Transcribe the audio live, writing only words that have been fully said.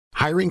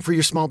Hiring for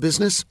your small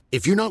business?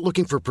 If you're not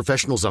looking for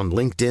professionals on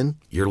LinkedIn,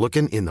 you're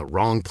looking in the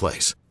wrong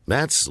place.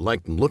 That's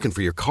like looking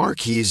for your car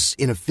keys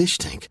in a fish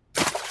tank.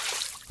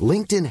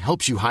 LinkedIn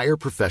helps you hire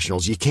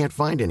professionals you can't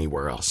find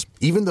anywhere else,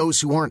 even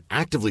those who aren't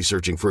actively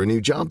searching for a new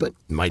job but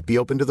might be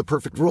open to the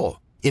perfect role.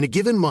 In a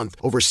given month,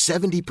 over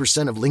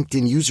 70% of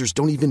LinkedIn users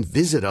don't even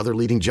visit other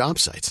leading job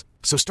sites.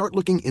 So start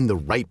looking in the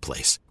right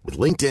place. With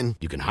LinkedIn,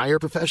 you can hire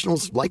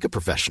professionals like a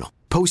professional.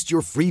 Post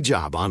your free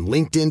job on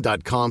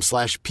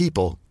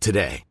linkedin.com/people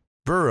today.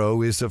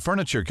 Burrow is a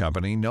furniture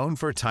company known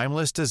for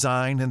timeless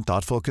design and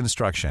thoughtful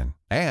construction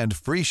and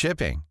free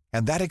shipping,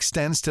 and that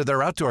extends to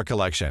their outdoor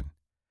collection.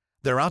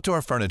 Their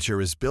outdoor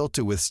furniture is built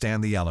to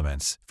withstand the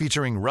elements,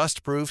 featuring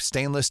rust-proof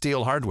stainless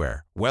steel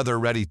hardware,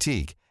 weather-ready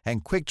teak,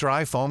 and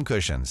quick-dry foam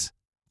cushions.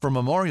 For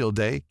Memorial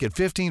Day, get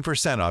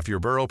 15% off your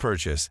Burrow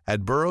purchase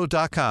at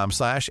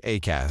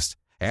burrow.com/ACAST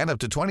and up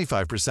to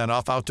 25%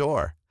 off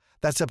outdoor.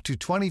 That's up to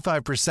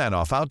 25%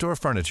 off outdoor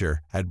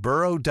furniture at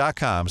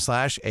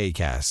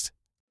burrow.com/ACAST.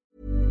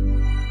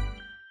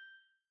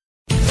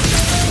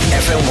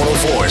 FM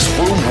 104's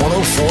Room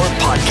 104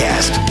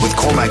 podcast with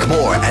Cormac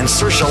Moore and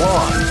Saoirse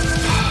Long.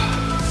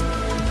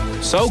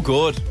 So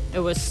good. It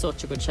was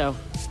such a good show.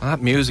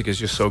 That music is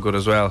just so good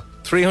as well.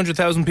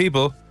 300,000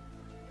 people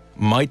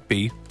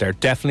they're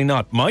definitely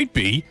not, might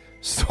be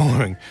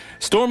storming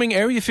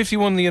Area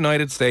 51 in the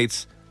United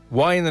States.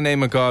 Why in the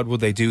name of God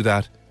would they do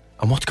that?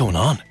 And what's going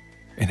on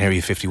in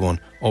Area 51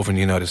 over in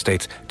the United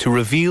States? To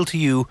reveal to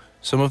you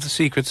some of the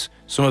secrets,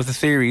 some of the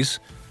theories,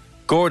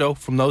 Gordo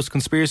from Those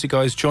Conspiracy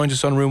Guys joins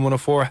us on Room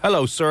 104.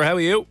 Hello, sir. How are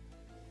you?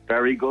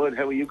 Very good.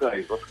 How are you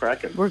guys? What's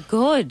cracking? We're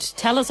good.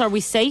 Tell us, are we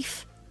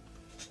safe?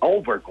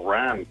 Over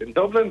grand. In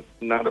Dublin,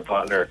 not a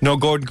bother. No,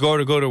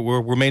 Gordo.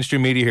 We're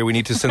mainstream media here. We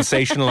need to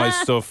sensationalise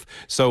stuff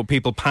so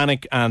people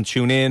panic and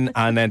tune in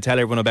and then tell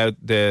everyone about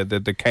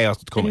the chaos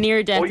that's coming.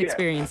 Near-death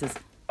experiences.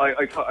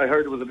 I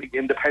heard it was a big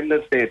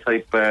Independence Day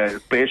type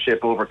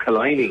spaceship over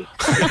Killiney.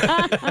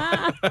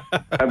 How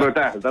about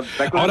that? Is that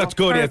good that's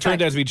good. Yeah, it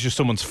turned out to be just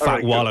someone's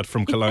fat wallet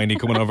from Killiney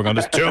coming over going,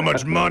 there's too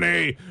much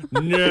money.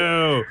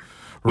 No.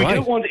 We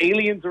don't want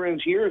aliens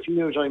around here, if you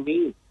know what I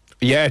mean.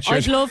 Yeah, sure.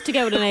 I'd love to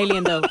get with an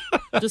alien, though.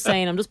 Just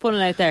saying, I'm just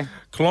putting it out there.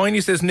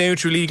 Killiney says no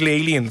to illegal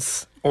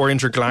aliens or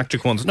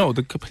intergalactic ones. No,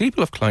 the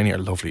people of Killiney are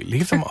lovely.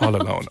 Leave them all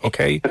alone,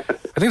 okay? I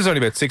think there's only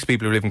about 6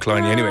 people who live in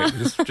Killiney anyway.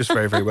 Just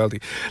very, very wealthy.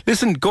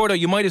 Listen, Gordo,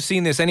 you might have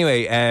seen this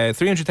anyway.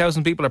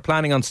 300,000 people are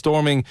planning on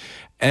storming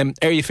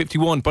Area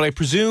 51, but I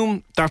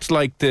presume that's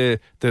like the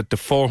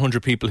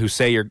 400 people who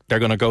say they're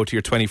going to go to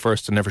your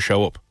 21st and never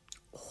show up.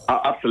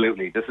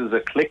 Absolutely. This is a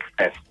click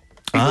test.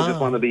 People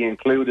just want to be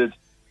included.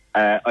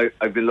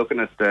 I've been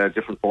looking at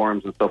different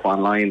forums and stuff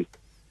online,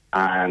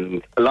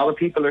 and a lot of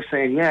people are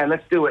saying, yeah,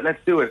 let's do it.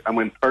 And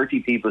when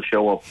 30 people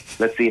show up,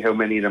 let's see how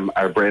many of them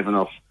are brave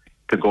enough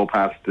to go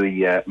past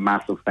the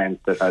massive fence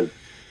that has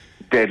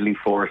deadly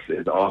force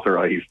is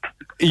authorised.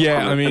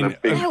 Yeah, I mean,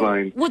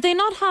 would they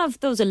not have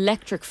those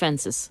electric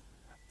fences?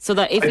 So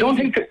that if I don't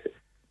think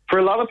for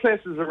a lot of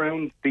places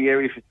around the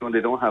Area 51,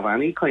 they don't have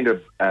any kind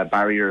of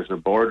barriers or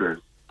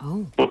borders.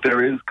 Oh. But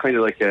there is kind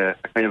of like a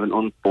kind of an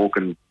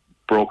unspoken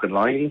broken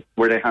line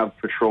where they have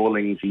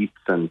patrolling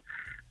jeeps and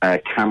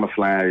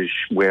camouflage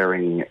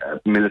wearing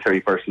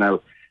military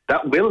personnel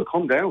that will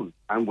come down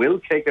and will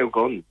take out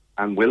guns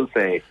and will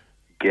say,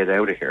 get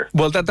out of here.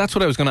 Well, that's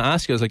what I was going to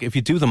ask you. I was like, if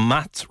you do the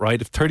maths,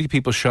 right, if 30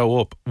 people show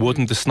up,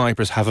 wouldn't the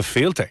snipers have a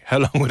field day? How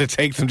long would it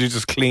take them to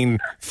just clean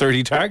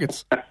 30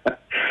 targets? I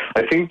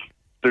think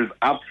there's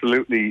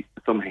absolutely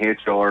some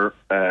HR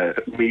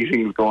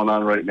meetings going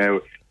on right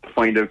now to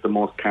find out the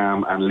most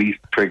calm and least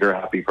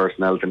trigger-happy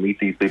personnel to meet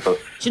these people.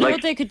 Do you know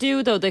what they could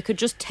do, though? They could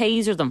just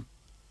taser them.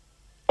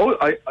 Oh,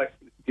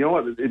 you know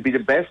what? It'd be the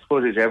best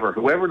footage ever.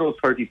 Whoever those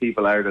 30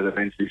 people are that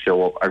eventually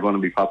show up are going to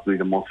be possibly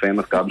the most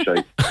famous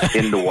gobshites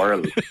in the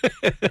world.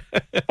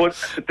 But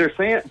they're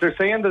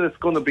saying that it's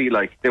going to be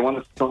like they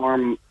want to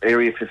storm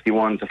Area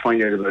 51 to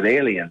find out about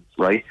aliens,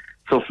 right?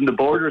 So from the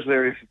borders of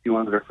Area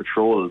 51 that are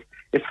patrolled,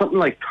 it's something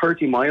like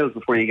 30 miles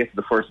before you get to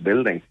the first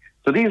building.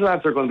 So these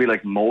lads are going to be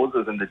like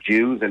Moses and the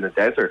Jews in the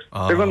desert.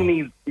 Oh. They're going to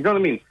need, you know what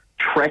I mean,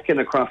 trekking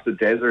across the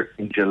desert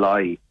in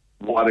July.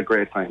 What a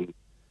great time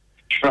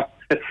to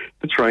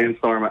try and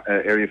storm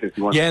Area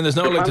 51. Yeah, and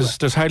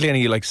there's hardly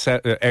any like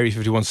Area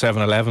 51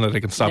 7-Eleven that they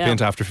can stop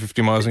into after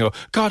 50 miles and go,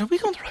 God, are we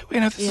going the right way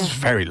now? This is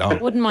very long. I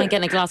wouldn't mind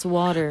getting a glass of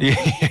water.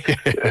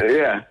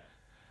 Yeah.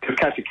 To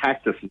catch a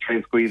cactus and try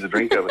and squeeze a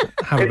drink out of it.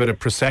 Have a bit of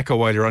Prosecco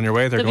while you're on your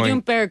way. They're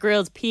doing Bear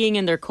Grylls peeing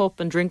in their cup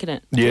and drinking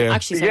it. Yeah.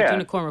 Actually,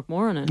 doing a Cormac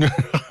Moore on it.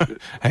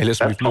 Hey,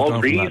 listen, that's all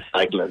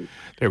recycling.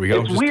 There we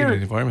go. It's just weird. In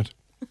the environment.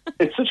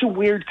 It's such a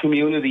weird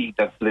community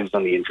that lives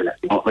on the internet.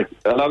 You know, like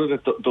a lot of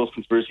those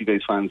conspiracy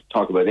guys fans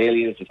talk about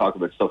aliens, they talk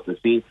about stuff they've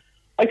seen.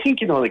 I think,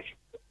 you know, like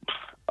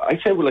I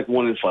say, like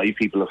 1 in 5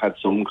 people have had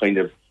some kind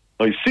of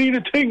 "I've seen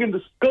a thing in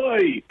the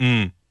sky"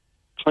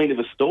 kind of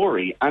a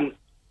story. And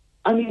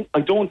I mean, I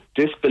don't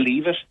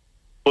disbelieve it,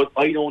 but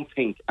I don't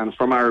think. And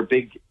from our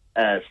big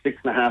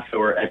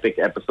 6.5-hour epic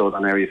episode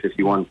on Area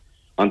 51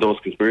 on Those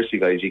Conspiracy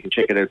Guys. You can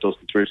check it out,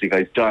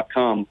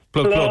 thoseconspiracyguys.com.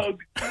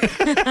 Plug.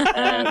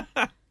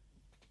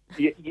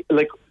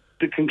 Like,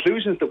 the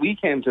conclusions that we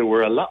came to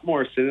were a lot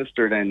more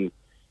sinister than,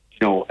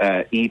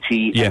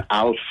 E.T. and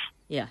Alf.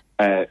 Yeah.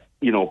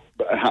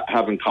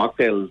 Having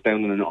cocktails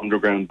down in an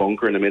underground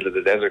bunker in the middle of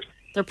the desert.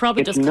 They're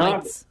probably just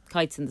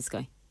kites in the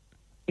sky.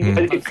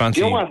 Fancy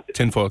you know what?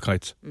 tinfoil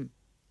kites.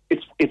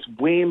 It's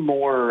way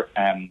more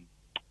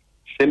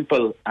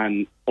simple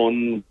and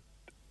unsurprising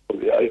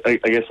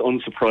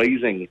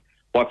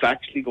what's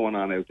actually going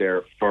on out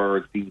there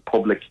for the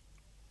public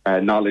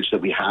knowledge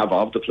that we have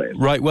of the place.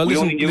 Right. Well, we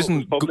listen, only knew it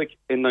was public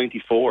in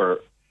 '94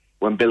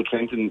 when Bill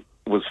Clinton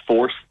was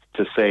forced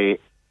to say,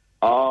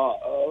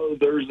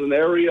 "There's an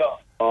area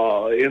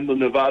in the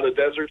Nevada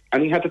desert,"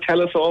 and he had to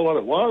tell us all what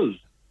it was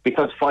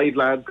because 5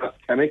 lads got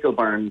chemical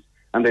burns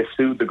and they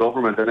sued the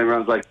government, and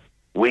everyone's like,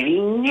 "We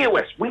knew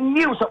it. We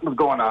knew something was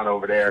going on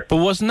over there." But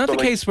wasn't that the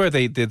case where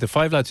the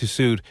 5 lads who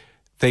sued,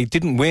 they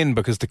didn't win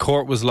because the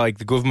court was like,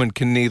 the government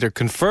can neither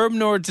confirm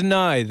nor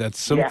deny that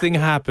something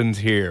happened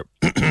here?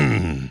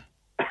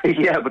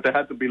 Yeah, but there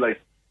had to be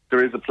like,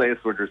 there is a place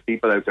where there's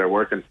people out there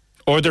working.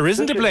 Or there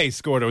isn't a place,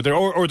 Gordo,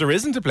 or there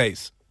isn't a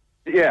place.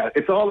 Yeah,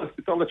 it's all a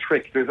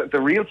trick.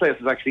 The real place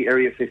is actually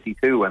Area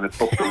 52, and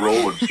it's up the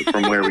road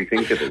from where we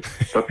think it is.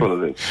 That's what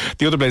it is.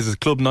 The other place is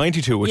Club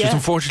 92, which is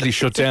unfortunately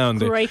shut down.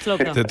 Great club.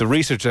 The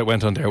research that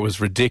went on there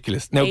was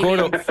ridiculous. Now,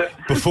 Gordo,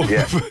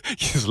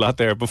 there's a lot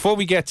there. Before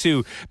we get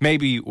to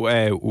maybe,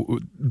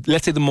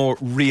 let's say the more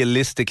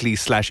realistically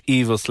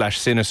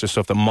 /evil/sinister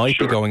stuff that might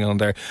be going on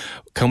there,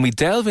 can we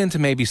delve into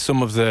maybe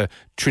some of the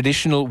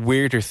traditional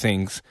weirder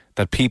things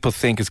that people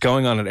think is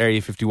going on at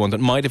Area 51 that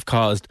might have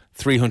caused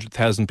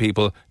 300,000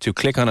 people to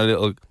click on a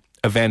little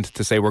event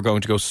to say we're going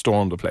to go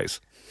storm the place?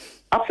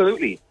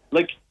 Absolutely.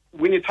 Like,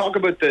 when you talk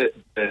about the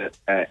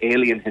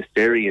alien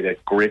hysteria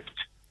that gripped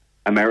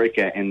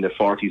America in the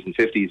 40s and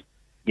 50s,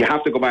 you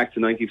have to go back to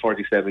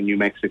 1947, New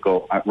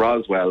Mexico, at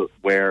Roswell,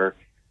 where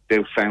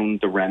they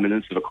found the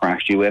remnants of a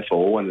crashed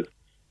UFO, and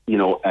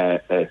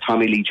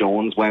Tommy Lee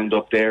Jones wound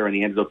up there, and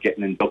he ended up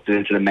getting inducted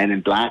into the Men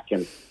in Black,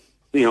 and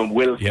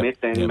Will Smith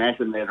then met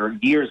him later,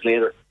 years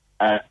later.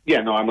 I'm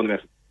going to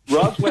miss it.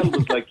 Roswell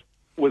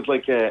was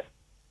like a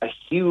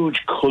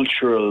huge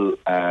cultural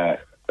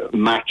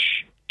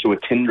match to a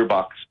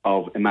tinderbox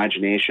of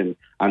imagination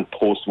and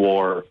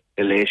post-war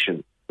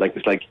elation. Like,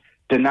 it's like,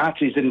 the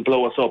Nazis didn't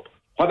blow us up.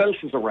 What else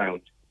is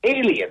around?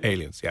 Aliens.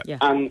 Aliens, yeah.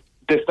 And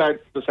they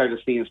started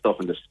seeing stuff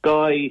in the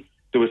sky.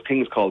 There was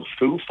things called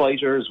Foo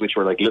Fighters, which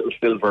were like little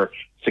silver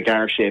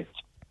cigar-shaped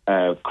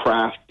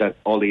craft that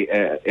all the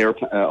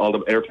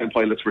airplane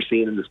pilots were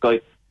seeing in the sky.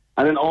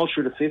 And then all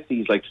through the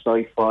 50s, like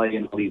sci-fi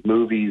and all these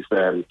movies,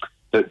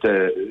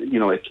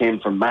 it came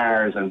from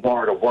Mars and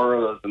War of the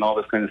Worlds and all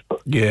this kind of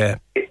stuff. Yeah.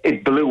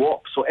 It blew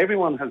up. So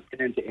everyone has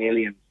been into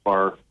aliens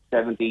for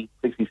 70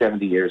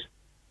 years.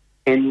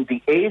 In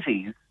the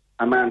 80s,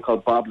 a man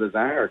called Bob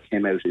Lazar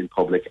came out in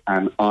public,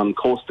 and on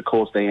Coast to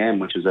Coast AM,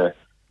 which is a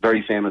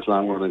very famous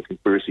long-running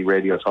conspiracy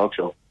radio talk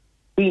show,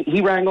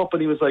 he rang up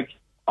and he was like,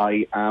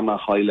 "I am a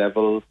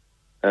high-level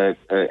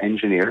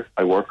engineer.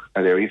 I work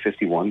at Area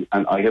 51,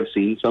 and I have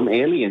seen some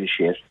alien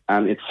shit,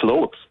 and it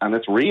floats, and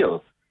it's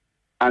real.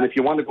 And if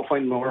you want to go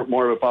find more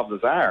about Bob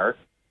Lazar,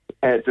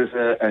 there's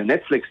a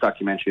Netflix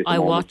documentary at the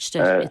moment. Watched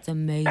it. It's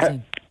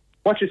amazing.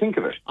 What do you think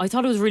of it? I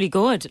thought it was really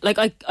good. Like,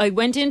 I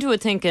went into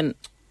it thinking,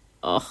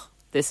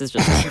 this is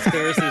just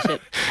conspiracy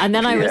shit. And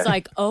then I was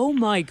like, oh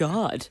my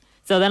God.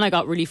 So then I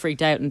got really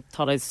freaked out and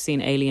thought I'd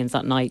seen aliens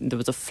that night, and there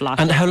was a flash.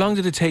 And how long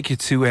did it take you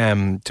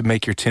to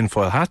make your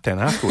tinfoil hat then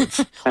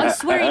afterwards? I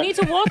swear, you need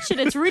to watch it.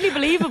 It's really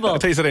believable. I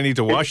thought you said I need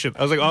to wash it.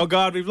 I was like, oh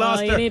God, we've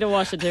lost it. You need to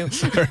watch it too.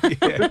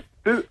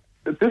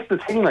 This is the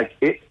thing, like,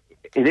 it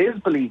is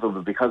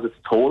believable because it's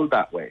told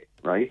that way,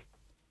 right?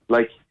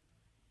 Like,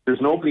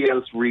 there's nobody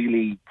else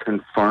really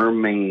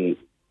confirming.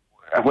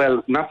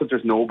 Well, not that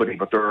there's nobody,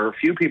 but there are a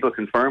few people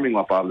confirming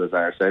what Bob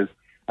Lazar says,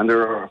 and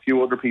there are a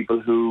few other people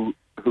who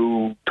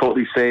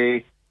totally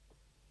say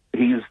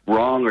he's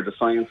wrong or the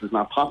science is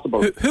not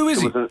possible. Who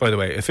is he, by the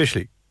way,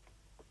 officially?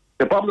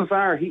 Bob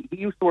Lazar, he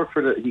used to work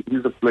for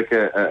he's a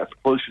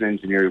propulsion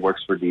engineer. He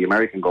works for the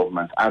American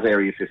government at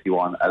Area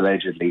 51,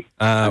 allegedly.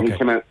 And he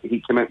came out in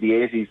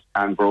the 80s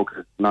and broke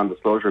a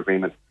non-disclosure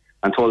agreement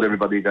and told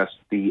everybody that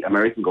the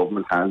American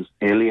government has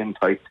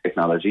alien-type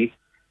technology.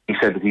 He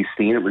said that he's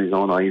seen it with his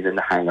own eyes in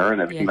the hangar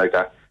and everything like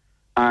that.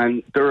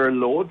 And there are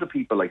loads of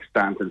people like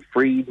Stanton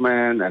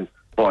Friedman and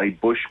Boyd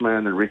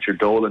Bushman and Richard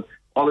Dolan.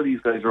 All of these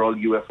guys are all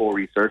UFO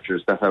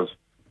researchers that have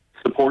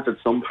supported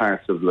some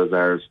parts of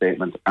Lazar's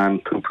statement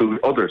and poo-pooed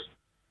others.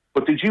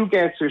 But did you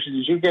get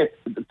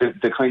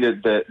the kind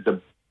of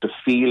the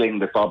feeling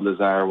that Bob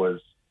Lazar was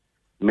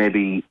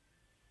maybe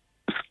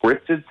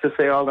scripted to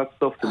say all that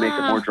stuff to make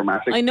it more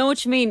dramatic? I know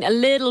what you mean. A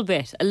little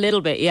bit,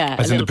 yeah.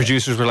 As in the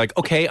producers were like,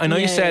 okay, I know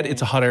you said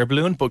it's a hot air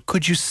balloon, but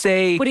could you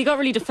say... But he got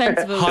really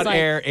defensive. Hot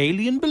air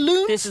alien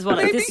balloon? This is what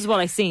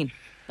I seen.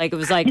 Like, it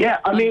was like... Yeah,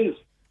 I mean...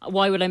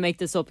 Why would I make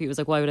this up? He was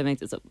like, why would I make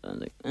this up? I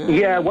was like,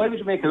 yeah, why would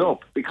you make it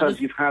up? Because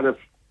you've had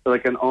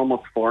like an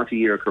almost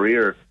 40-year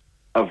career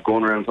of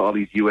going around to all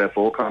these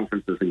UFO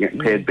conferences and getting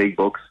paid big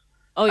bucks.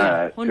 Oh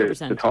yeah,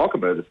 100%. To talk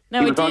about it.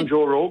 No, he was on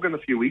Joe Rogan a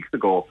few weeks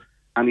ago,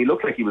 and he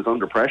looked like he was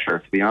under pressure,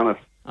 to be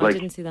honest. I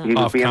didn't see that. He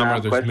was Off being camera,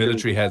 asked there's questions.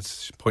 military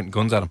heads pointing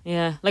guns at him.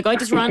 Yeah, like I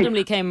just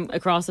randomly came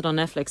across it on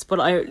Netflix, but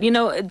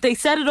they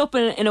set it up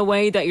in a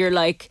way that you're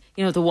like,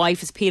 the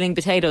wife is peeling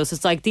potatoes.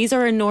 It's like, these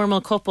are a normal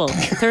couple.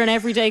 They're an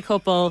everyday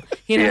couple,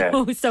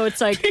 so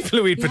it's like... People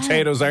who eat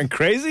potatoes aren't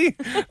crazy.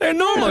 They're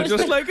normal,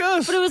 just like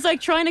us. But it was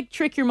like trying to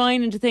trick your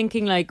mind into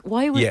thinking like,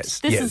 why would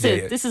this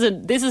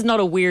is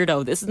not a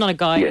weirdo. This is not a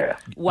guy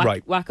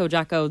wacko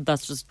jacko.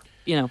 That's just,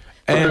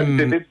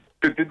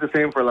 They did the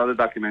same for a lot of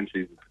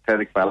documentaries.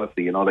 Pathetic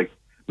fallacy, like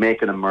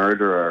making a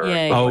murderer.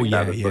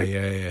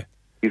 Yeah.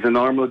 He's a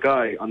normal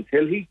guy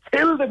until he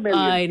killed a million.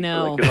 I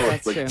know.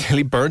 That's true. Until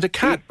he burned a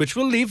cat, which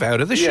we'll leave out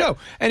of the show.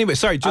 Anyway,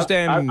 sorry, just...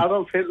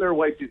 Adolf Hitler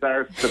wiped his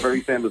arse the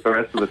very same as the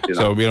rest of us.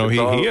 So,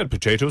 he had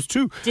potatoes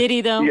too. Did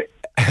he, though?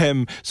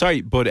 Yeah. Sorry,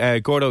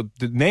 but Gordo,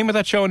 the name of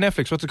that show on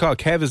Netflix, what's it called?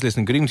 Kev is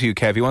listening. Good evening to you,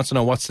 Kev. He wants to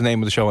know what's the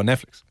name of the show on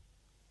Netflix.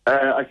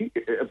 I think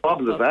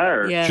Bob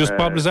Lazar. Yeah. Just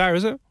Bob Lazar,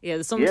 is it? Yeah,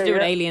 there's something to do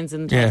with aliens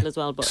in the title as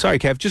well. But sorry,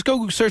 Kev. Just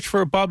go search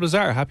for Bob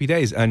Lazar. Happy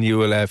days, and you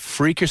will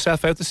freak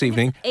yourself out this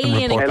evening and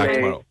report back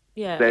tomorrow.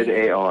 Yeah.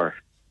 Z-A-R.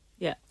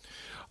 Yeah.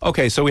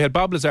 Okay, so we had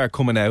Bob Lazar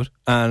coming out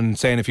and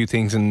saying a few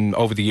things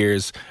over the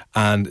years,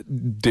 and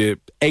the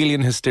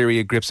alien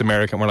hysteria grips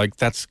America, and we're like,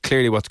 that's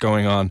clearly what's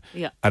going on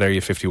at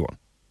Area 51.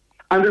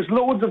 And there's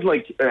loads of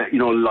lights in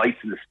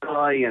the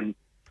sky and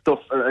stuff.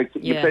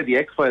 You said the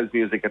X-Files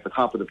music at the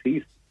top of the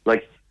piece.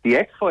 Like, the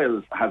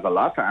X-Files has a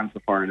lot to answer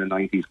for in the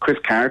 90s. Chris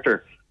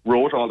Carter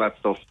wrote all that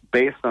stuff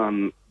based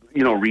on,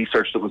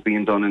 research that was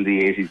being done in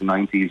the 80s and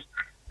 90s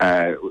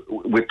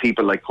with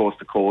people like Coast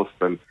to Coast.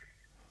 And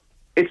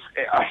it's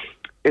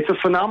a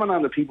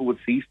phenomenon that people would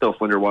see stuff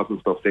when there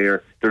wasn't stuff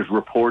there. There's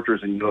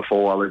reporters and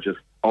UFOologists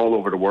all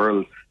over the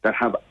world that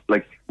have,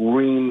 like,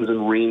 reams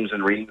and reams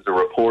and reams of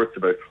reports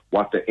about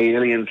what the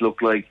aliens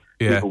look like.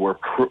 Yeah. People were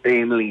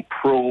anally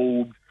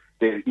probed.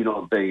 They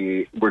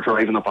were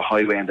driving up a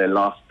highway and they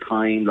lost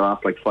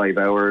like 5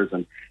 hours,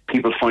 and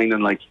people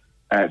finding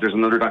there's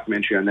another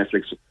documentary on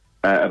Netflix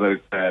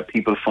about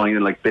people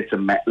finding like bits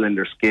of metal in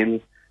their skin,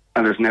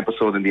 and there's an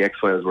episode in the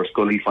X-Files where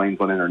Scully finds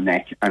one in her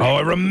neck. And I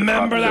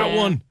remember that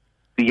one.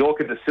 The yoke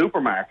at the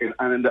supermarket,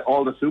 and in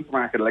all the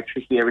supermarket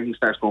electricity, everything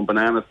starts going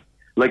bananas.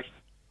 Like,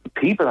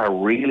 people are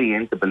really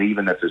into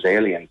believing that there's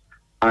aliens.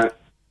 I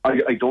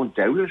don't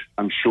doubt it.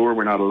 I'm sure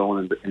we're not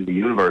alone in the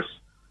universe,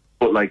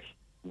 but like,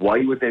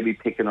 why would they be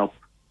picking up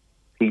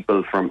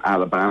people from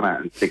Alabama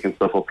and sticking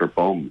stuff up their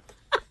bums?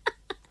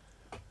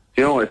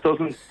 It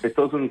doesn't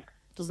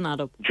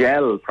add up.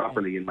 Gel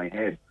properly in my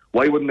head.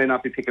 Why wouldn't they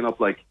not be picking up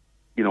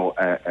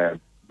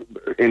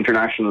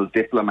international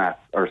diplomats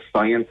or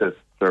scientists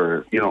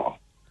or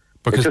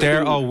Because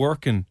they're all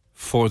working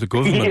for the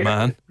government,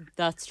 man.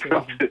 That's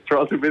true. They're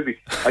all too busy.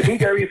 I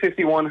think Area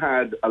 51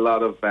 had a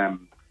lot of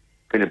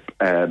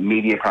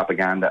media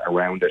propaganda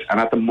around it, and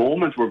at the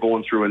moment we're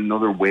going through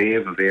another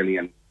wave of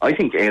alien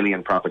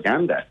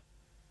propaganda.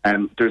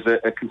 There's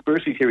a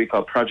conspiracy theory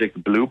called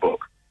Project Blue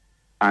Book,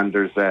 and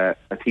there's a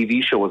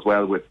TV show as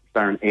well with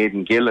starring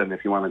Aidan Gillen.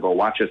 If you want to go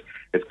watch it,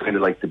 it's kind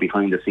of like the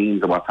behind the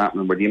scenes of what's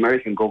happening, where the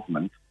American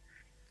government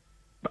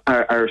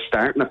are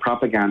starting a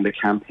propaganda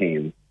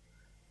campaign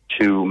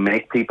to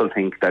make people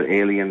think that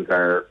aliens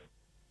are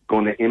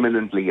going to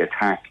imminently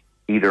attack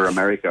either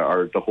America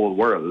or the whole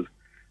world,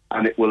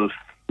 and it will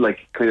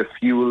kind of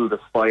fuel the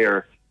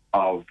fire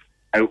of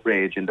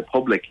outrage in the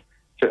public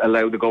to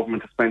allow the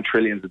government to spend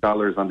trillions of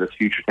dollars on this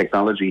future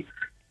technology.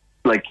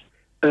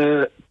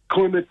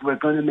 Cormac, we're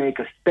going to make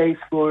a space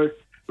force.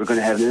 We're going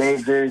to have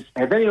lasers.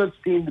 Have anyone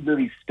seen the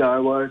movie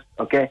Star Wars?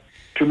 Okay,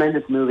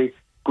 tremendous movie.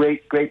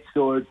 Great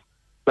swords.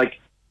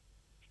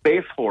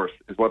 Space Force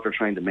is what they're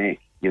trying to make,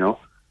 and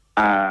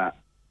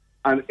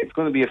it's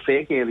going to be a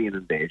fake alien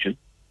invasion.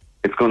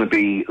 It's going to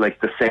be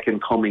like the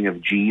second coming of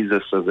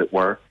Jesus, as it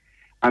were.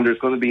 And there's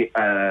going to be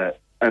a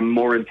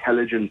more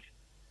intelligent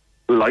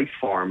life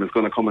form is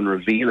going to come and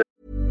reveal it.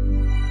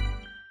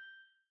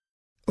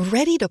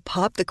 Ready to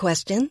pop the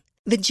question?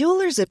 The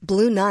jewelers at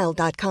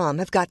BlueNile.com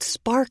have got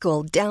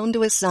sparkle down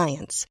to a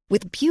science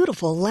with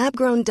beautiful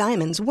lab-grown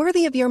diamonds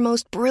worthy of your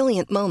most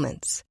brilliant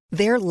moments.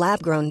 Their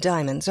lab-grown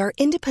diamonds are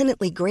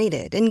independently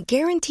graded and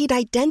guaranteed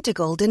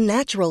identical to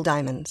natural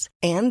diamonds,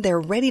 and they're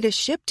ready to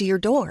ship to your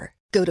door.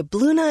 Go to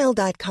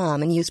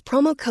BlueNile.com and use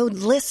promo code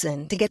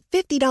LISTEN to get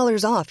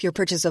 $50 off your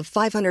purchase of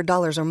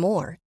 $500 or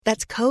more.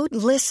 That's code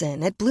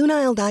LISTEN at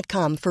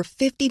BlueNile.com for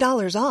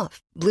 $50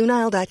 off.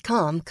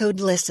 BlueNile.com,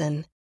 code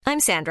LISTEN. I'm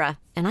Sandra,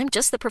 and I'm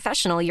just the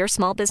professional your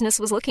small business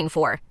was looking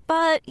for.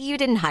 But you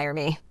didn't hire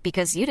me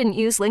because you didn't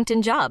use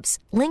LinkedIn Jobs.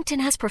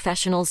 LinkedIn has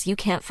professionals you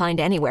can't find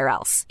anywhere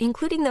else,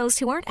 including those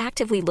who aren't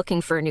actively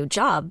looking for a new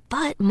job,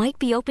 but might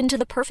be open to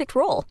the perfect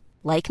role,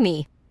 like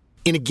me.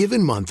 In a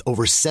given month,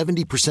 over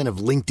 70% of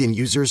LinkedIn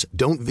users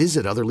don't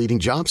visit other leading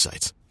job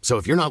sites. So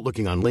if you're not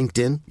looking on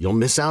LinkedIn, you'll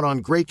miss out on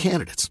great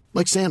candidates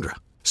like Sandra.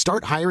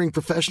 Start hiring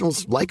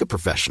professionals like a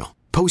professional.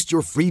 Post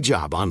your free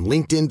job on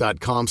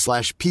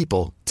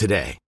linkedin.com/people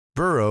today.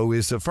 Burrow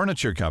is a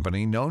furniture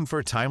company known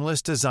for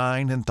timeless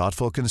design and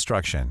thoughtful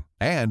construction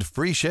and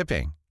free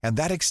shipping, and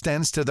that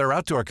extends to their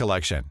outdoor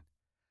collection.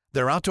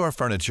 Their outdoor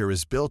furniture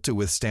is built to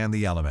withstand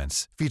the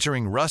elements,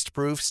 featuring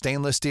rust-proof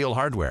stainless steel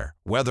hardware,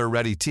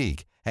 weather-ready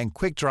teak, and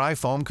quick-dry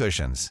foam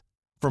cushions.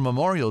 For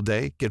Memorial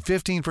Day, get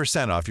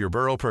 15% off your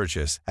Burrow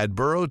purchase at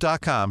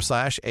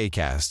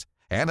burrow.com/ACAST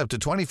and up to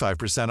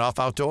 25% off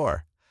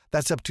outdoor.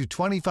 That's up to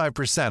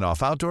 25%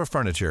 off outdoor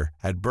furniture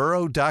at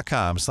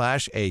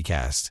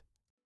burrow.com/ACAST.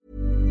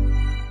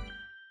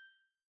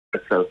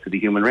 Itself to the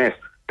human race.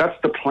 That's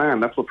the plan.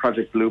 That's what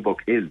Project Blue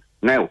Book is.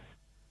 Now,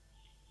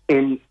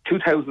 in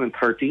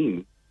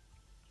 2013,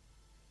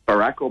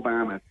 Barack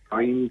Obama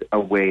signed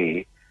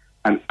away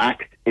an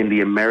act in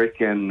the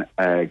American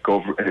in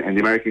the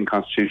American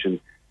Constitution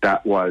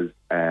that was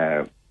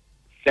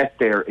set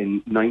there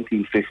in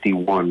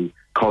 1951,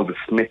 called the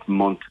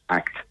Smith-Mundt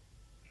Act.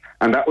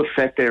 And that was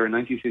set there in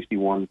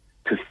 1951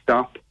 to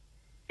stop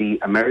the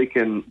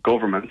American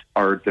government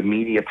or the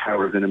media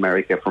powers in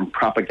America from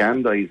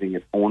propagandizing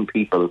its own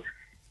people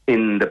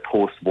in the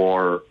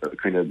post-war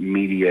kind of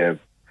media.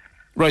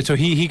 Right, so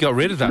he got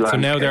rid of that. Blanket.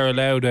 So now they're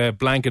allowed to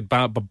blanket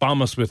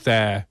bomb us with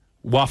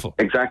waffle.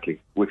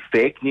 Exactly, with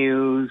fake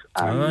news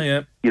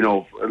and,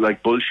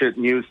 like bullshit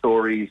news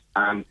stories,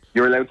 and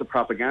you're allowed to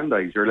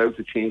propagandize, you're allowed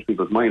to change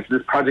people's minds. So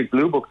this Project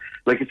Blue Book,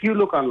 like if you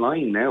look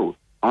online now,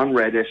 on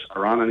Reddit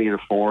or on any of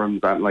the forums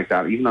and like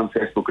that, even on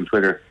Facebook and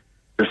Twitter,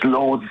 there's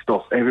loads of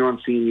stuff.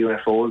 Everyone's seen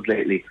UFOs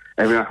lately.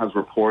 Everyone has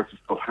reports of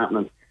stuff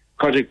happening.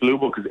 Project Blue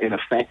Book is in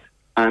effect,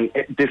 and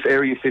this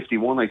Area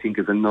 51, I think,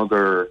 is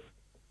another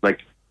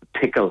like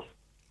tickle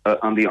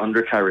on the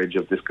undercarriage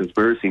of this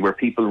conspiracy, where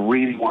people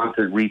really want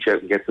to reach out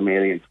and get some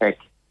alien tech.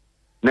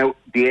 Now,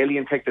 the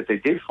alien tech that they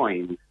did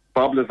find,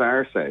 Bob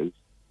Lazar says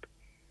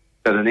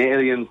that an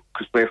alien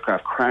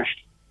spacecraft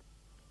crashed.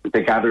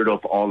 They gathered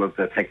up all of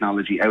the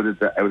technology out of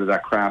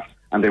that craft,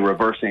 and they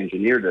reverse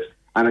engineered it,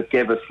 and it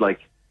gave us like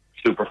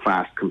super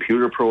fast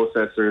computer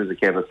processors. It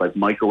gave us like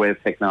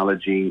microwave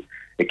technology.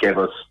 It gave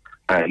us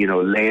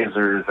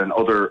lasers and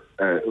other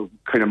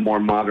kind of more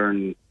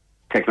modern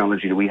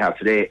technology that we have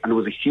today. And it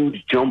was a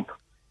huge jump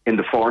in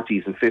the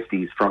 40s and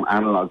 50s from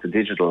analog to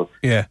digital.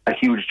 Yeah, a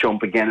huge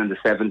jump again in the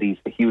 70s.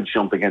 A huge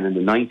jump again in the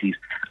 90s.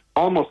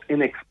 Almost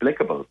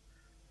inexplicable,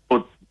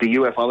 but the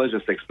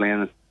ufologists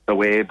explain it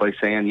away by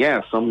saying,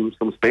 some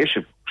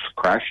spaceship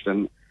crashed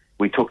and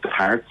we took the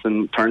parts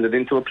and turned it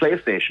into a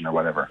PlayStation or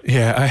whatever.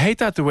 Yeah, I hate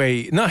that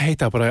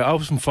but I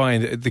often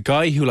find the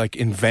guy who like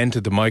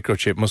invented the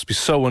microchip must be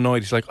so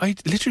annoyed. He's like, I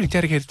literally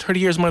dedicated 30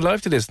 years of my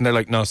life to this, and they're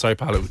like, no, sorry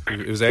pal,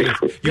 it was aliens.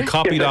 You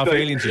copied off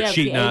aliens, you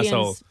cheating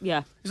asshole.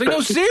 Yeah. He's like,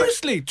 no,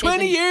 seriously,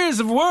 20 years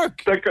of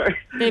work. That guy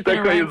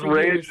is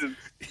raging.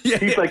 Yeah.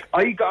 He's like,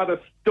 I got a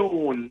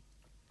stone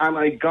and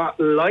I got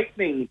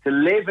lightning to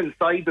live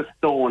inside the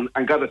stone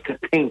and got it to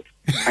think.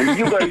 And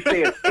you guys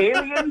say it's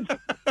aliens?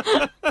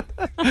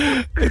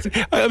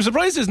 I'm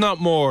surprised there's not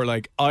more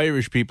like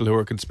Irish people who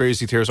are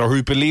conspiracy theorists or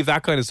who believe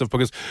that kind of stuff,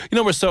 because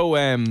we're so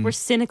we're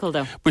cynical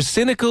though. We're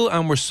cynical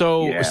and we're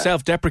so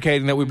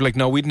self-deprecating that we'd be like,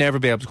 no, we'd never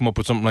be able to come up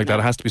with something like that.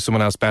 It has to be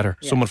someone else better,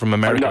 someone from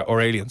America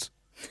or aliens.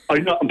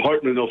 I'm not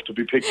important enough to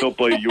be picked up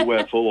by a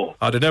UFO.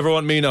 Oh, they never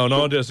want me now.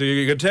 No, so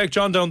you can take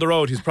John down the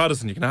road. He's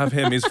Protestant. You can have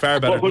him. He's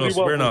far better than us.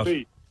 We're not.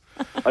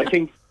 I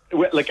think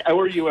like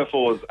our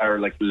UFOs are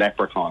like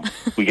leprechauns.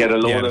 We get a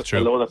load of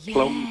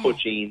plum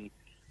poutine,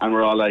 and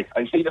we're all like,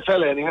 I see the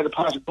fella and he had a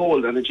pot of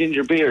gold and a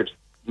ginger beard.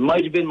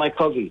 Might have been my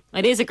cousin.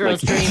 It is a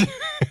girl's dream.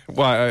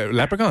 Why, a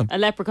leprechaun? A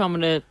leprechaun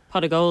with a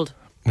pot of gold.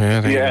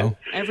 Yeah, there you go.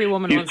 Every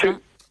woman wants that.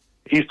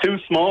 He's too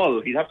small.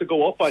 He'd have to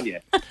go up on you.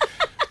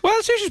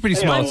 Well, Saoirse's pretty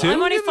small too.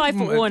 I'm only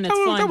 5'1". It's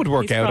fine. That would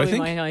work out, I think.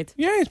 My height.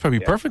 Yeah, it's probably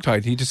perfect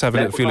height. He just have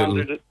a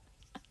little.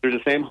 They're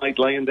the same height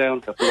lying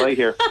down. That's what I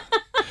hear.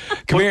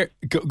 Come here,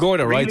 go on,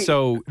 right? Really,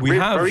 so we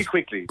have very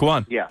quickly. Go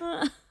on.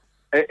 Yeah,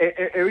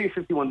 Area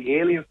 51. The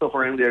alien stuff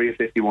around Area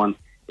 51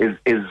 is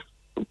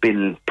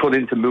been put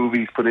into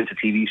movies, put into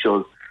TV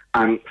shows,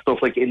 and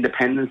stuff like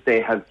Independence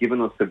Day has given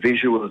us the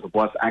visuals of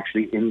what's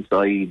actually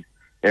inside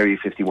Area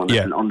 51.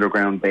 It's an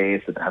underground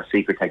base that has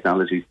secret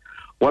technologies.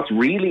 What's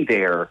really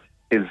there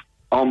is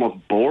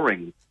almost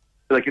boring.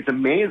 Like, it's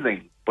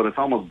amazing, but it's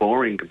almost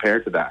boring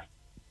compared to that.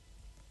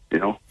 You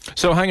know?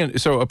 So hang on.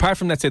 So apart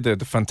from, let's say, the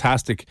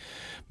fantastic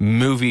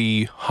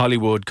movie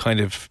Hollywood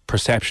kind of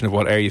perception of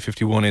what Area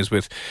 51 is,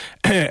 with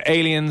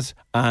aliens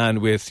and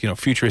with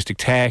futuristic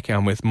tech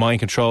and with mind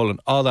control and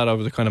all that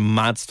other kind of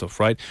mad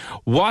stuff, right?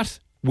 What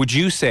would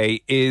you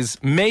say is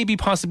maybe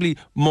possibly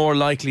more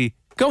likely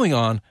going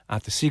on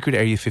at the secret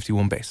Area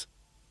 51 base?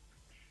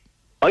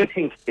 I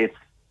think it's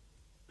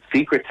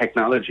secret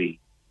technology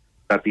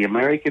that the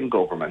American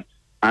government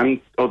and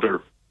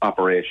other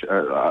operating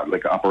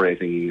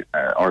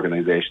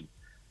organizations,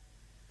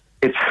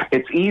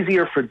 it's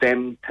easier for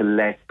them to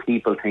let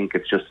people think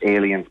it's just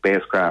alien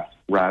spacecraft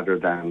rather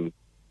than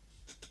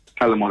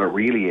tell them what it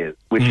really is,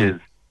 which is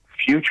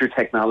future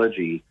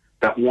technology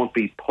that won't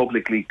be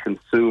publicly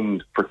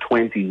consumed for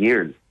 20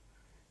 years.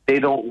 they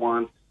don't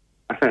want,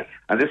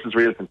 and this is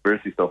real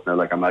conspiracy stuff now,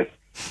 like I'm like,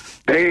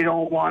 they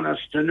don't want us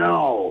to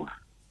know,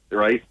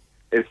 right?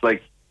 It's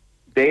like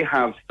they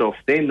have stuff,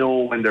 they know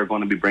when they're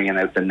going to be bringing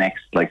out the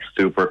next like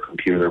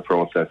supercomputer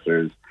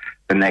processors,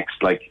 the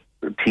next like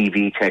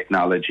TV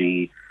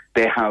technology.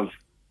 They have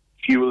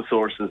fuel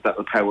sources that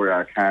will power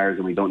our cars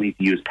and we don't need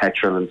to use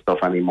petrol and stuff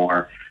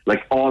anymore.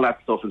 Like all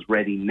that stuff is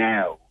ready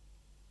now.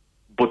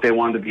 But they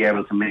want to be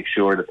able to make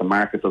sure that the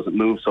market doesn't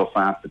move so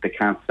fast that they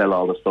can't sell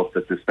all the stuff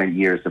that they spent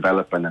years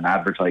developing and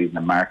advertising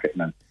and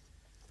marketing. And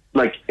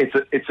like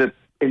it's a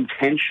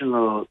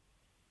intentional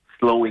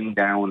slowing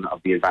down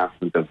of the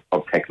advancement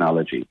of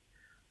technology.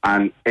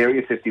 And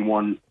Area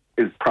 51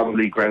 is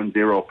probably ground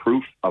zero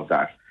proof of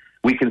that.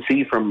 We can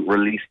see from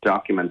released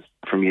documents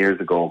from years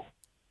ago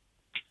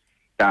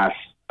that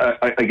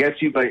I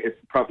guess you guys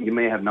probably you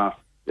may have not.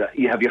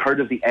 Have you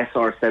heard of the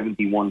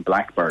SR-71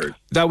 Blackbird?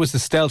 That was the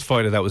stealth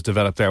fighter that was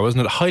developed there,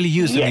 wasn't it? Highly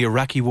used in the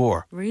Iraqi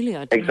war. Really?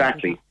 I didn't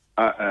exactly.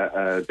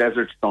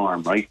 Desert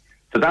Storm, right?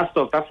 So that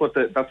stuff. That's what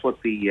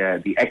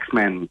the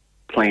X-Men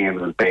plane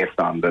was based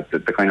on.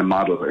 The kind of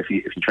model. If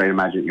you try to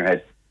imagine it in your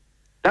head,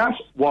 that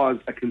was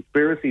a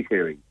conspiracy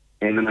theory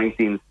in the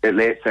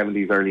late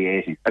 70s, early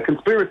 80s. A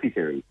conspiracy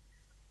theory.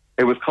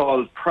 It was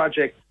called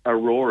Project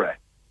Aurora,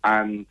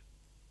 and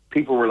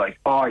people were like,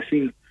 "Oh, I've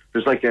seen."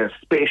 There's like a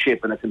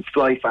spaceship and it can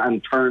fly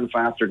and turn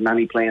faster than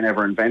any plane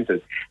ever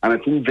invented. And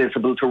it's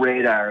invisible to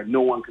radar. No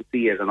one can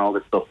see it and all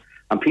this stuff.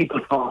 And people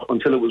thought,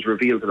 until it was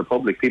revealed to the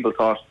public, people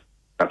thought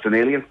that's an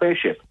alien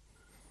spaceship.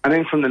 And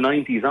then from the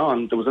 90s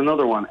on, there was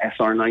another one,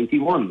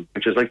 SR-91,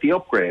 which is like the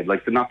upgrade,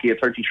 like the Nokia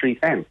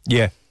 3310.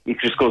 Yeah. It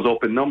just goes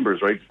up in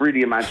numbers, right? It's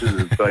really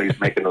imaginative guys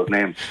making those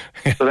names.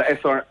 So the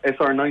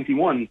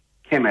SR-91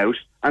 came out.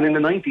 And in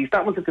the 90s,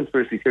 that was a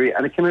conspiracy theory.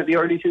 And it came out in the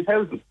early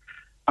 2000s.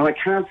 And I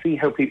can't see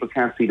how people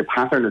can't see the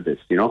pattern of this,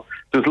 you know.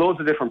 There's loads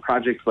of different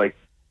projects like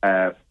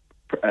the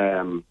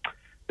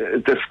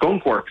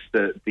Skunk Works,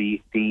 the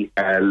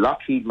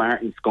Lockheed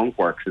Martin Skunk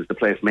Works is the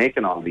place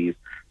making all these.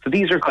 So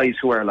these are guys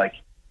who are like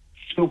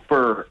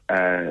super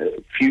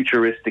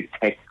futuristic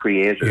tech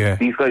creators. Yeah.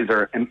 These guys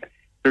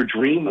they're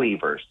dream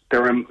weavers.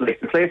 They're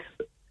like the place,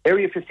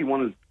 Area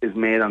 51 is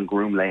made on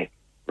Groom Lake,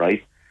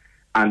 right?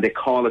 And they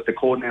call it, the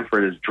code name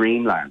for it is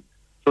Dreamland.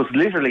 So it's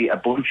literally a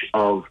bunch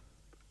of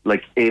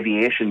like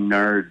aviation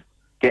nerds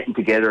getting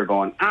together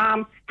going,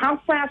 how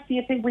fast do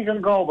you think we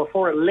can go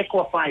before it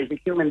liquefies the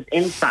human's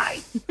inside?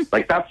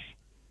 Like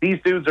these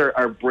dudes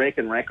are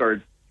breaking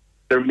records.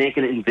 They're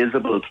making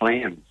invisible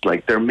planes.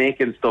 Like they're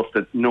making stuff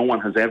that no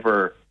one has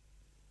ever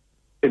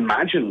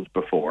imagined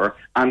before.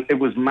 And it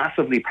was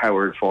massively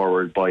powered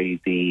forward by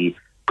the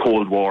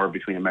Cold War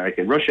between America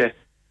and Russia,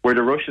 where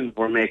the Russians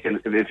were making,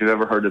 if you've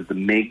ever heard of the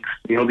MiGs,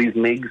 you know these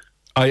MiGs?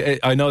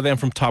 I know them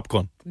from Top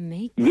Gun.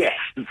 MiGs? Yes.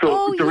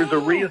 So there's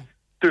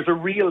a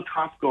real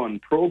Top Gun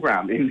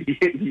program in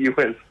the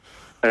US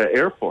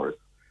Air Force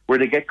where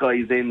they get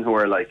guys in who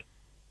are like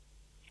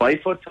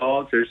 5 foot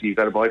tall. Seriously, you've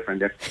got a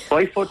boyfriend there.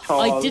 5 foot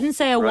tall. I didn't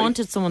say I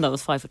wanted someone that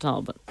was 5 foot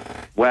tall, but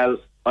well,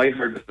 I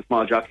heard that the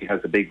small jockey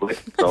has a big whip.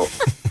 So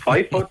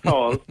 5 foot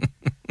tall.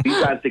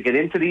 These guys, they get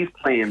into these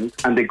planes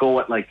and they go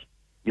at like,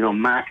 you know,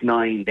 Mach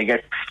 9. They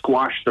get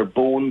squashed. Their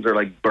bones are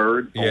like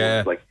bird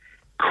bones, like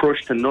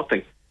crushed to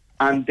nothing.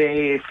 And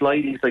they fly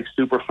these like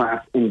super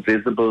fast,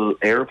 invisible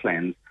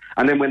airplanes.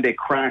 And then when they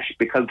crash,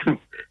 because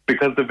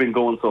they've been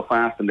going so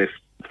fast and they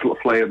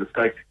fly out of the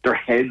sky, their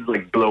heads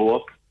like blow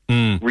up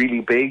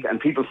really big,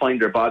 and people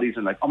find their bodies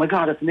and like, oh my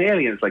god, it's an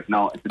alien. It's like,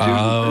 no, it's a dude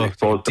who's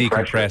exposed to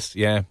pressure. Decompressed.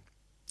 Yeah,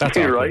 that's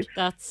right.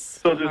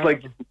 So there's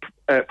like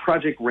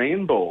Project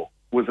Rainbow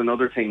was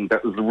another thing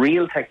that was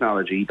real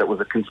technology that was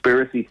a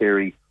conspiracy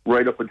theory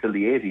right up until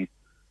the 80s.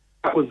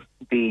 That was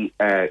the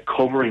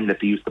covering that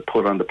they used to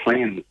put on the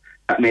planes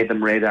that made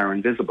them radar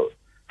invisible.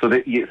 So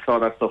that you saw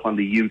that stuff on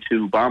the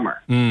U-2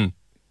 bomber.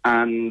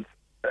 And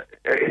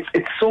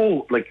it's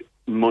so like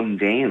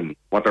mundane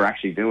what they're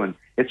actually doing.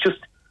 It's just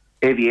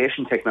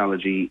aviation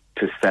technology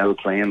to sell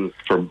planes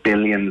for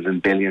billions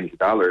and billions of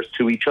dollars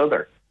to each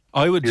other.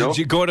 I would,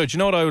 Gordo, do you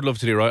know what I would love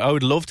to do, right? I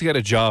would love to get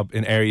a job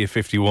in Area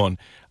 51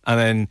 and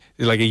then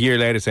like a year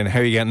later saying, how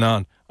are you getting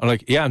on? I'm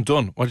like, yeah, I'm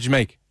done. What did you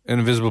make? An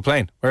invisible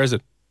plane. Where is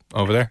it?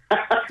 Over there.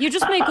 You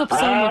just make up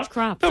so much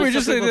crap. No, we're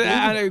just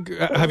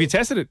have you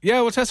tested it?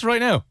 Yeah, we'll test it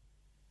right now.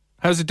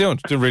 How's it doing?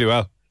 It's doing really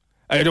well.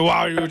 I go,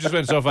 wow, you just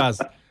went so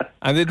fast.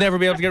 And they'd never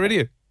be able to get rid of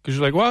you. Because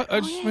you're like, what?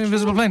 I just made an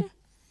invisible plane.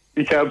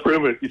 You can't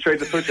prove it. You tried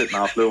to touch it and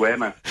off flew away,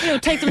 man. It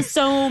would take them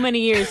so many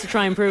years to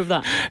try and prove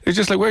that. It's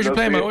just like, where's your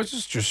plane, man? I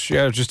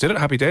just did it.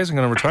 Happy days. I'm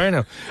going to retire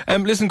now.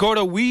 Listen,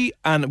 Gordo, we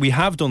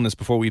have done this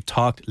before. We've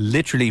talked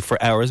literally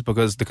for hours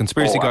because the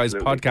Conspiracy Guys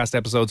podcast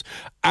episodes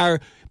are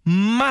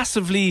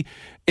massively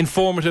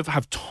informative,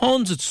 have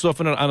tons of stuff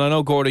in it, and I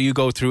know, Gordo, you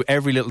go through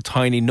every little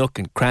tiny nook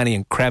and cranny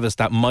and crevice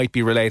that might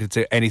be related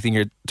to anything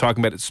you're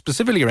talking about,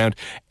 specifically around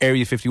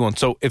Area 51.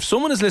 So if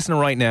someone is listening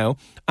right now,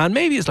 and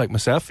maybe it's like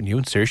myself and you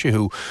and Saoirse,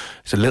 who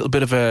is a little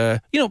bit of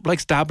a,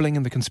 likes dabbling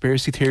in the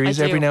conspiracy theories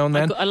every now and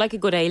then. I like a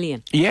good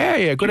alien.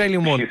 Yeah, good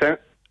alien one.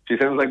 She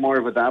sounds like more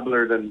of a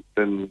dabbler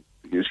than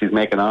she's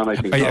making on. I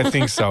think. I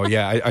think so.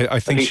 Yeah, I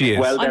think she she's is.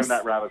 well down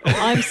that rabbit hole.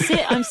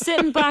 I'm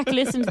sitting back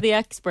listening to the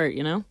expert,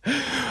 you know.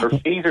 Her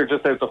feet are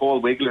just out the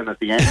hole wiggling at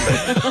the end.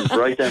 She's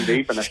right down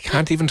deep in it.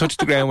 Can't even touch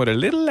the ground with her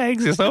little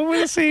legs. You're so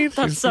well see.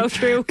 That's so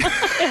true.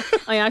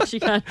 I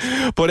actually can't.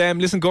 But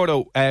listen,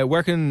 Gordo,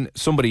 where can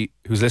somebody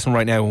who's listening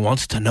right now and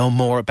wants to know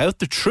more about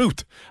the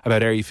truth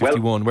about Area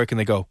 51, where can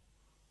they go?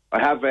 I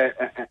have an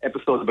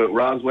episode about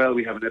Roswell.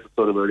 We have an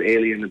episode about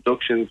alien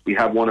abductions. We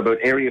have one about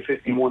Area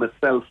 51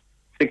 itself,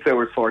 6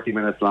 hours, 40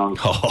 minutes long.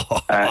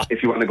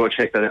 If you want to go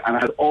check that out. And I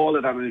have all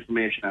of that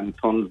information and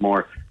tons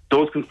more.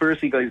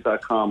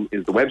 ThoseConspiracyGuys.com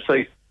is the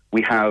website.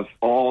 We have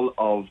all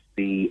of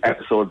the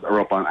episodes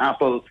are up on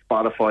Apple,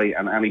 Spotify,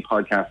 and any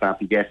podcast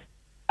app you get.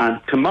 And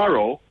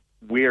tomorrow,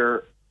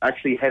 we're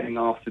actually heading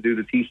off to do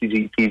the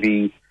TCG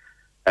TV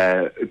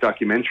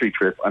documentary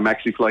trip. I'm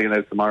actually flying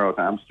out tomorrow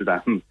to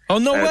Amsterdam. Oh,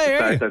 no way! To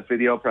start that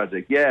video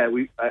project. Yeah,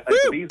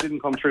 the visa didn't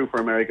come through for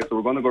America, so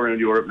we're going to go around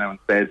Europe now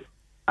instead,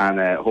 and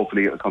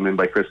hopefully it'll come in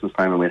by Christmas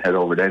time and we'll head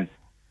over then.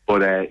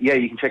 But yeah,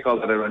 you can check all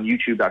that out on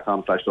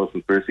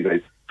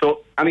youtube.com/ThoseConspiracyGuys.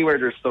 So anywhere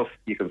there's stuff,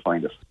 you can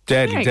find us.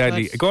 Deadly.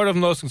 Good. Gordo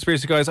from Those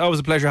Conspiracy Guys, always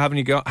a pleasure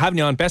having you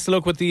on. Best of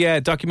luck with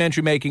the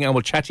documentary making, and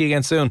we'll chat to you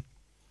again soon.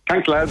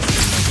 Thanks, lads.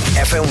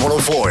 FM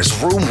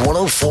 104's Room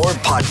 104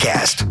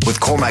 podcast with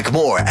Cormac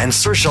Moore and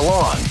Saoirse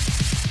Long.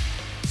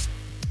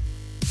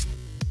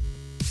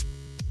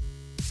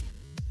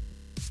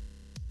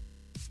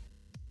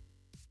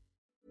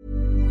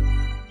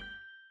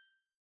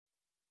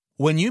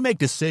 When you make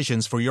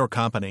decisions for your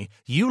company,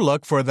 you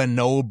look for the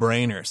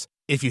no-brainers.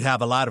 If you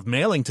have a lot of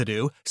mailing to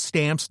do,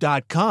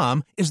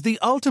 Stamps.com is the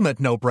ultimate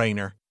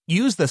no-brainer.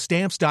 Use the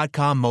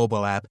Stamps.com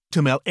mobile app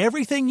to mail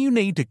everything you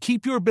need to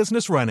keep your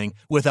business running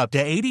with up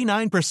to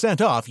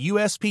 89% off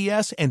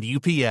USPS and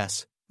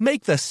UPS.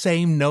 Make the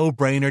same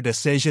no-brainer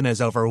decision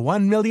as over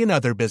 1 million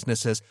other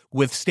businesses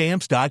with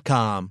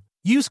Stamps.com.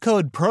 Use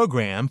code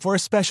PROGRAM for a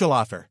special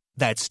offer.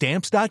 That's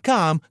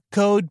Stamps.com,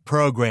 code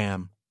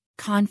PROGRAM.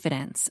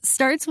 Confidence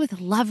starts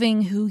with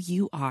loving who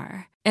you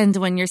are. And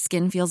when your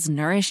skin feels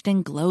nourished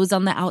and glows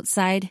on the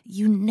outside,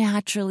 you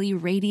naturally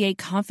radiate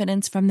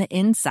confidence from the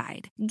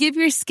inside. Give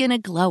your skin a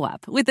glow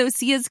up with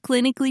Osea's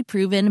clinically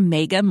proven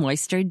Mega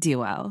Moisture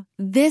Duo.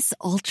 This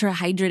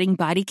ultra-hydrating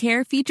body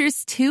care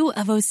features 2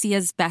 of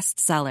Osea's best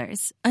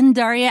sellers,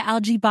 Undaria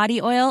Algae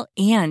Body Oil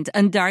and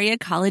Undaria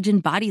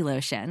Collagen Body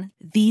Lotion.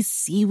 These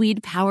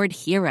seaweed-powered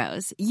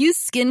heroes use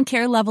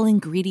skincare-level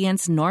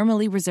ingredients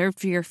normally reserved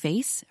for your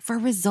face for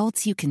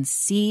results you can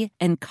see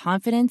and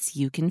confidence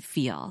you can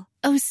feel.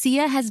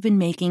 Osea has been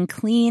making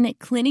clean,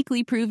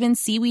 clinically proven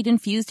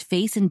seaweed-infused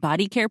face and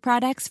body care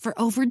products for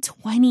over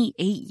 28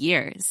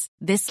 years.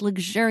 This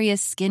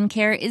luxurious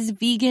skincare is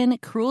vegan,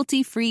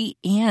 cruelty-free,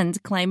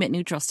 and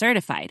climate-neutral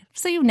certified,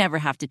 so you never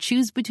have to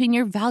choose between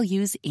your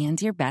values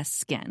and your best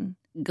skin.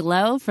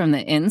 Glow from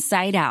the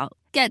inside out.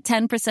 Get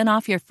 10%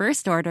 off your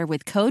first order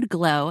with code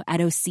GLOW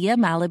at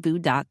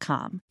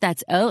OseaMalibu.com.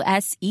 That's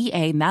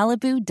OSEA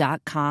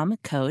Malibu.com,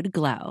 code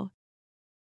GLOW.